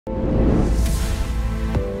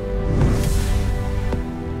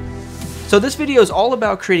So this video is all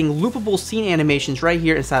about creating loopable scene animations right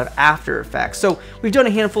here inside of After Effects. So we've done a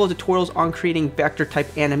handful of tutorials on creating vector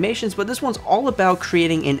type animations, but this one's all about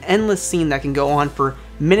creating an endless scene that can go on for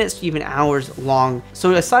minutes to even hours long.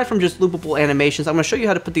 So aside from just loopable animations, I'm going to show you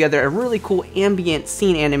how to put together a really cool ambient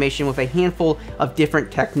scene animation with a handful of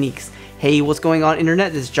different techniques. Hey, what's going on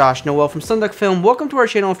internet? This is Josh Noel from SonduckFilm. Welcome to our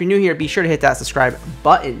channel. If you're new here, be sure to hit that subscribe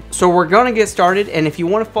button. So we're gonna get started, and if you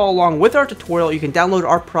want to follow along with our tutorial, you can download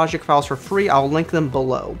our project files for free. I'll link them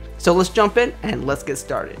below. So let's jump in and let's get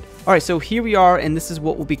started. Alright, so here we are, and this is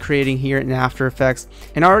what we'll be creating here in After Effects.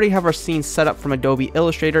 And I already have our scene set up from Adobe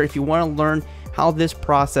Illustrator. If you want to learn how this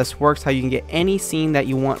process works, how you can get any scene that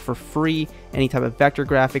you want for free, any type of vector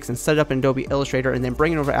graphics, and set it up in Adobe Illustrator and then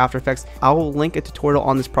bring it over to After Effects, I will link a tutorial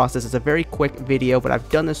on this process. It's a very quick video, but I've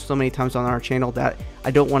done this so many times on our channel that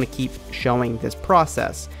I don't want to keep showing this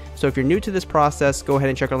process. So if you're new to this process, go ahead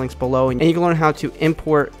and check our links below, and you can learn how to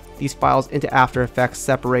import these files into After Effects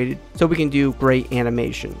separated so we can do great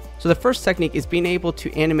animation. So the first technique is being able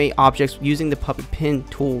to animate objects using the puppet pin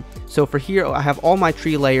tool. So for here, I have all my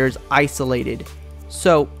tree layers isolated.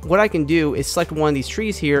 So what I can do is select one of these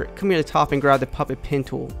trees here, come here to the top and grab the puppet pin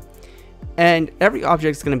tool. And every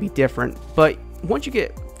object is going to be different, but once you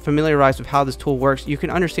get familiarized with how this tool works, you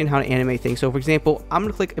can understand how to animate things. So for example, I'm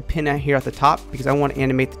going to click a pin out here at the top because I want to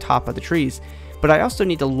animate the top of the trees. But I also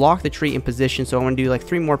need to lock the tree in position, so I want to do like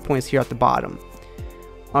 3 more points here at the bottom.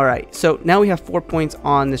 Alright, so now we have 4 points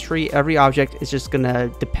on this tree. Every object is just going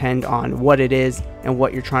to depend on what it is and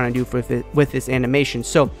what you're trying to do with this animation.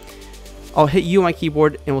 So I'll hit U on my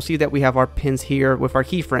keyboard, and we'll see that we have our pins here with our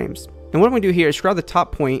keyframes. And what I'm going to do here is grab the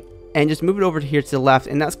top point and just move it over here to the left,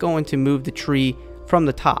 and that's going to move the tree from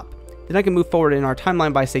the top. Then I can move forward in our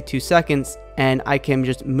timeline by say 2 seconds, and I can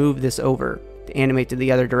just move this over to animate to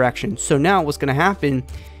the other direction. So now what's going to happen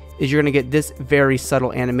is you're going to get this very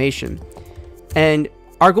subtle animation. And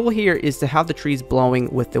our goal here is to have the trees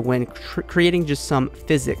blowing with the wind, creating just some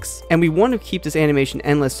physics. And we want to keep this animation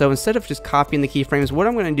endless, so instead of just copying the keyframes, what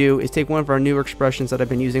I'm going to do is take one of our newer expressions that I've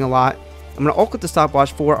been using a lot. I'm going to alt-click the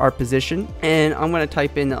stopwatch for our position, and I'm going to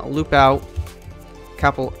type in loop out,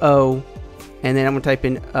 capital O, and then I'm going to type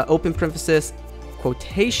in open parenthesis,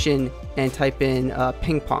 quotation, and type in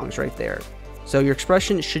ping pongs right there. So your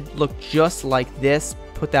expression should look just like this.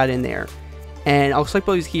 Put that in there. And I'll select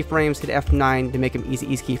both these keyframes, hit F9 to make them easy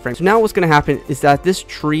keyframes. So now what's going to happen is that this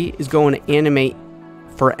tree is going to animate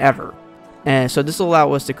forever. And so this will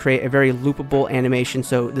allow us to create a very loopable animation.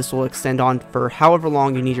 So this will extend on for however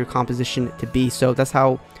long you need your composition to be. So that's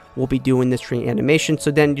how we'll be doing this tree animation.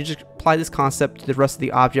 So then you just apply this concept to the rest of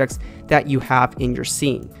the objects that you have in your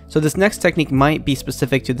scene. So this next technique might be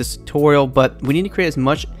specific to this tutorial, but we need to create as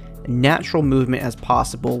much natural movement as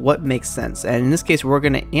possible. What makes sense? And in this case, we're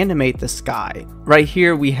going to animate the sky. Right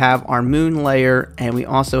here we have our moon layer, and we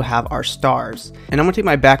also have our stars. And I'm going to take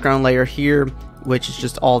my background layer here, which is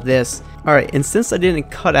just all this. Alright, and since I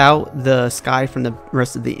didn't cut out the sky from the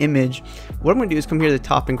rest of the image, what I'm going to do is come here to the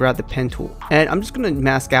top and grab the pen tool, and I'm just going to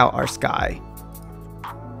mask out our sky,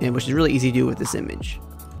 and which is really easy to do with this image.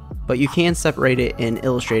 But you can separate it in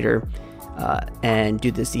Illustrator and do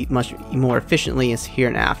this much more efficiently is here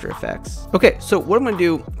in After Effects. Okay, so what I'm going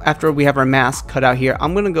to do after we have our mask cut out here,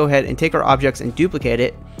 I'm going to go ahead and take our objects and duplicate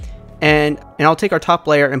it, and I'll take our top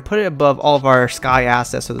layer and put it above all of our sky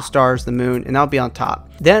assets, so the stars, the moon, and that'll be on top.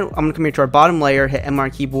 Then I'm going to come here to our bottom layer, hit M on our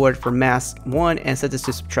keyboard for mask 1, and set this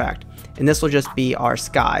to subtract, and this will just be our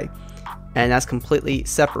sky, and that's completely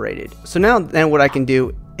separated. So now then what I can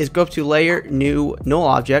do is go up to layer, new, null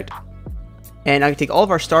object, and I can take all of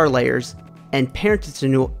our star layers and parent it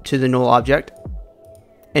to the null object,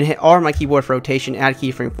 and hit R on my keyboard for rotation, add a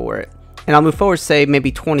keyframe for it. And I'll move forward, say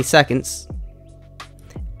maybe 20 seconds,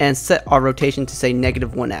 and set our rotation to say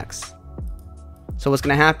 -1x. So what's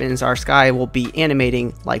going to happen is our sky will be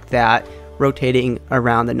animating like that, rotating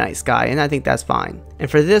around the night sky, and I think that's fine.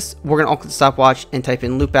 And for this, we're going to alt-click the stopwatch and type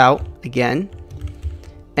in loop out again.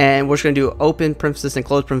 And we're just going to do open parenthesis and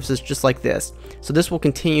close parenthesis just like this. So this will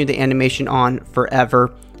continue the animation on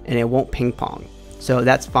forever, and it won't ping pong. So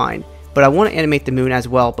that's fine. But I want to animate the moon as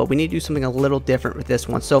well, but we need to do something a little different with this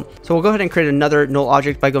one. So we'll go ahead and create another null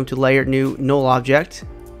object by going to layer, new, null object.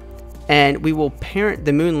 And we will parent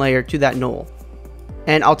the moon layer to that null.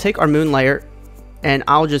 And I'll take our moon layer, and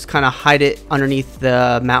I'll just kind of hide it underneath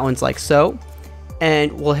the mountains like so.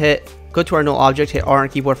 And we'll go to our null object, hit R on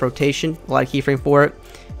keyboard for rotation, we'll add a keyframe for it.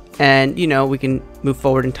 And you know, we can move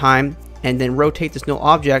forward in time and then rotate this null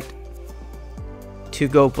object to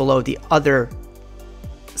go below the other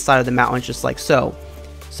side of the mountain, just like so.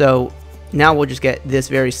 So now we'll just get this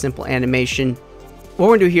very simple animation. What we're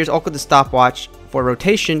going to do here is alt-click the stopwatch for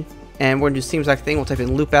rotation, and we're gonna do the same exact thing. We'll type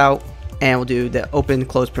in loop out, and we'll do the open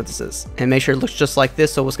close parenthesis, and make sure it looks just like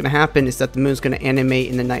this. So what's gonna happen is that the moon's gonna animate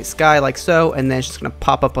in the night sky like so, and then it's just gonna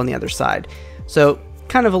pop up on the other side. So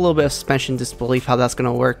kind of a little bit of suspension disbelief how that's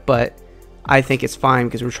gonna work, but I think it's fine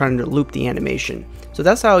because we're trying to loop the animation. So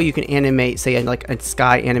that's how you can animate, say, like a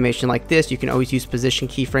sky animation like this. You can always use position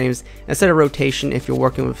keyframes instead of rotation if you're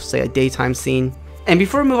working with, say, a daytime scene. And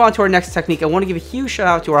before we move on to our next technique, I want to give a huge shout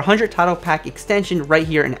out to our 100 title pack extension right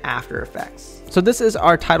here in After Effects. So this is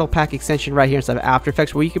our title pack extension right here inside of After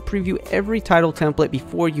Effects, where you can preview every title template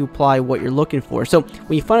before you apply what you're looking for. So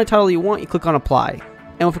when you find a title you want, you click on apply.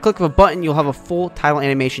 And with a click of a button, you'll have a full title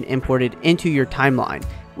animation imported into your timeline,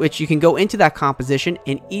 which you can go into that composition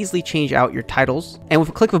and easily change out your titles. And with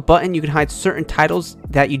a click of a button, you can hide certain titles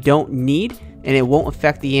that you don't need, and it won't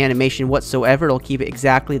affect the animation whatsoever. It'll keep it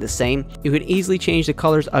exactly the same. You can easily change the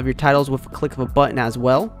colors of your titles with a click of a button as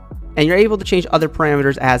well. And you're able to change other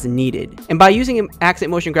parameters as needed. And by using Accent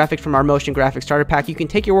Motion Graphics from our Motion Graphics Starter Pack, you can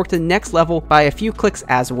take your work to the next level by a few clicks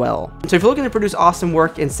as well. So if you're looking to produce awesome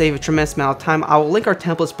work and save a tremendous amount of time, I will link our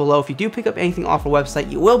templates below. If you do pick up anything off our website,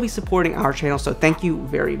 you will be supporting our channel, so thank you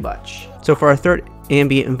very much. So for our third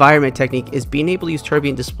ambient environment technique is being able to use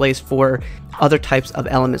Turbulent Displace for other types of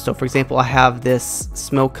elements. So for example, I have this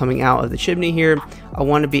smoke coming out of the chimney here. I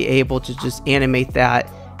want to be able to just animate that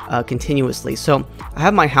continuously. So I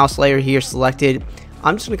have my house layer here selected.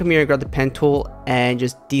 I'm just gonna come here and grab the pen tool and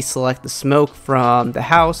just deselect the smoke from the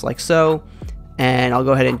house like so, and I'll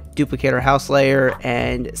go ahead and duplicate our house layer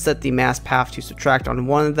and set the mask path to subtract on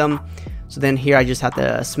one of them. So then here I just have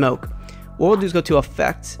the smoke. What we'll do is go to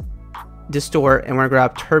Effect, Distort, and we're gonna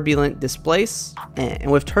grab Turbulent Displace,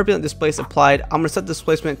 and with Turbulent Displace applied, I'm gonna set the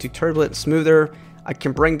displacement to Turbulent Smoother. I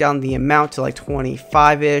can bring down the amount to like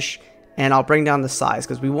 25-ish, and I'll bring down the size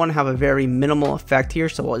because we want to have a very minimal effect here,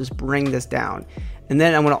 so I'll just bring this down. And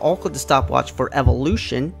then I'm going to alt click the stopwatch for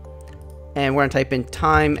evolution, and we're going to type in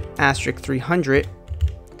time * 300.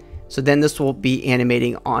 So then this will be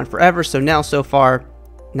animating on forever. So now, so far,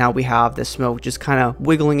 now we have the smoke just kind of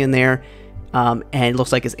wiggling in there, and it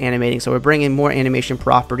looks like it's animating. So we're bringing more animation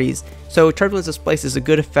properties. So Turbulent Displace is a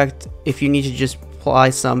good effect if you need to just apply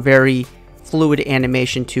some very fluid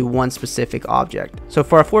animation to one specific object. So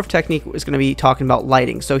for our fourth technique is going to be talking about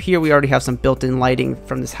lighting. So here we already have some built-in lighting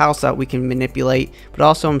from this house that we can manipulate, but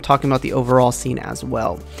also I'm talking about the overall scene as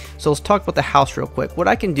well. So let's talk about the house real quick. What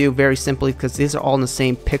I can do very simply, because these are all in the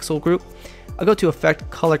same pixel group, I'll go to Effect,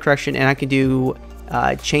 Color Correction, and I can do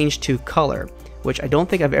Change to Color, which I don't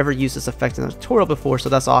think I've ever used this effect in a tutorial before, so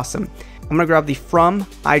that's awesome. I'm going to grab the From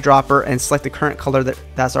eyedropper and select the current color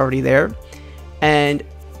that's already there, and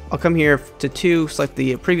I'll come here to 2, select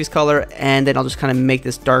the previous color, and then I'll just kind of make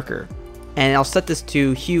this darker. And I'll set this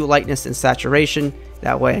to hue, lightness, and saturation.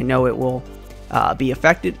 That way I know it will be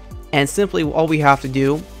affected. And simply all we have to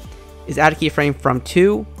do is add a keyframe from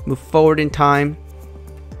 2, move forward in time,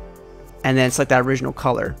 and then select that original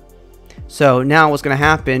color. So now what's going to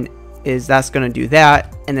happen is that's going to do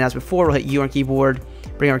that. And then as before, we'll hit U on keyboard,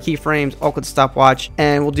 bring our keyframes, alt click stopwatch,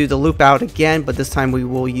 and we'll do the loop out again, but this time we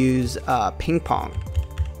will use ping pong.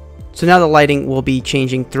 So now the lighting will be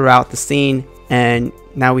changing throughout the scene, and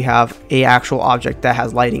now we have a actual object that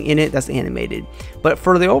has lighting in it that's animated. But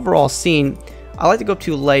for the overall scene, I like to go up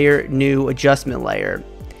to Layer, New, Adjustment Layer,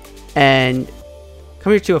 and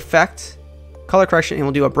come here to Effect, Color Correction, and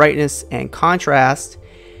we'll do a Brightness and Contrast.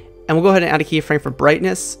 And we'll go ahead and add a keyframe for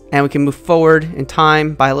brightness, and we can move forward in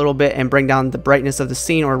time by a little bit and bring down the brightness of the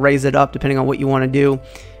scene or raise it up depending on what you want to do.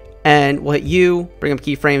 And we'll hit U, bring up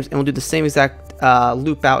keyframes, and we'll do the same exact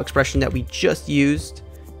loop out expression that we just used,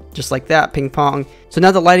 just like that, ping pong. So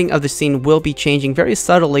now the lighting of the scene will be changing very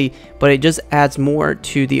subtly, but it just adds more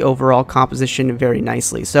to the overall composition very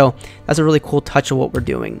nicely. So that's a really cool touch of what we're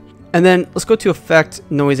doing. And then let's go to Effect,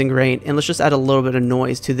 Noise and Grain, and let's just add a little bit of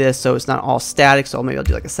noise to this so it's not all static. So maybe I'll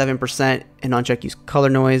do like a 7% and uncheck use color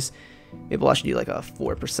noise. Maybe we'll actually do like a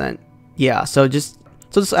 4%. Yeah, so just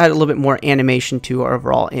add a little bit more animation to our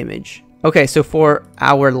overall image. Okay, so for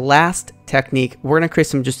our last technique, we're going to create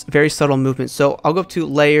some just very subtle movements. So I'll go up to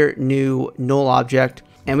Layer, New, Null Object,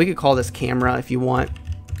 and we could call this Camera if you want.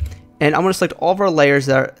 And I'm going to select all of our layers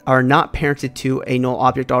that are not parented to a null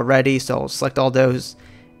object already. So I'll select all those,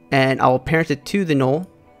 and I'll parent it to the null,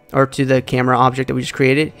 or to the camera object that we just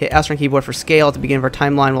created. Hit S on keyboard for scale at the beginning of our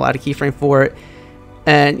timeline. We'll add a keyframe for it.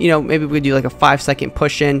 And, you know, maybe we do like a 5-second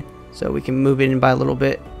push in, so we can move it in by a little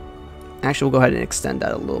bit. Actually, we'll go ahead and extend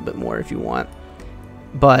that a little bit more if you want.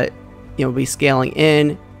 But, you know, we'll be scaling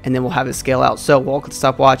in, and then we'll have it scale out. So we'll click the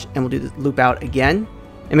stopwatch, and we'll do the loop out again.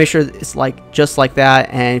 And make sure it's like just like that.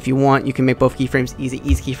 And if you want, you can make both keyframes easy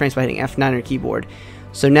keyframes by hitting F9 on your keyboard.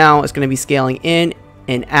 So now it's going to be scaling in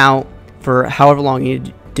and out for however long you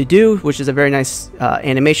need to do, which is a very nice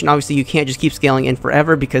animation. Obviously you can't just keep scaling in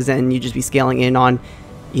forever, because then you just be scaling in on,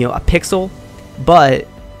 you know, a pixel. But,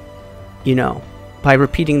 you know, by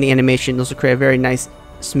repeating the animation, this will create a very nice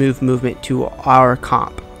smooth movement to our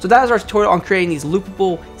comp. So that is our tutorial on creating these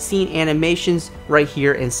loopable scene animations right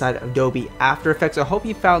here inside Adobe After Effects. I hope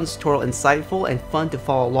you found this tutorial insightful and fun to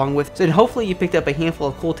follow along with. And hopefully you picked up a handful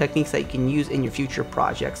of cool techniques that you can use in your future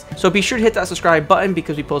projects. So be sure to hit that subscribe button,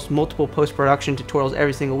 because we post multiple post-production tutorials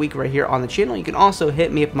every single week right here on the channel. You can also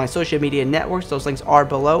hit me up on my social media networks. Those links are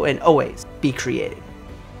below, and always be creative.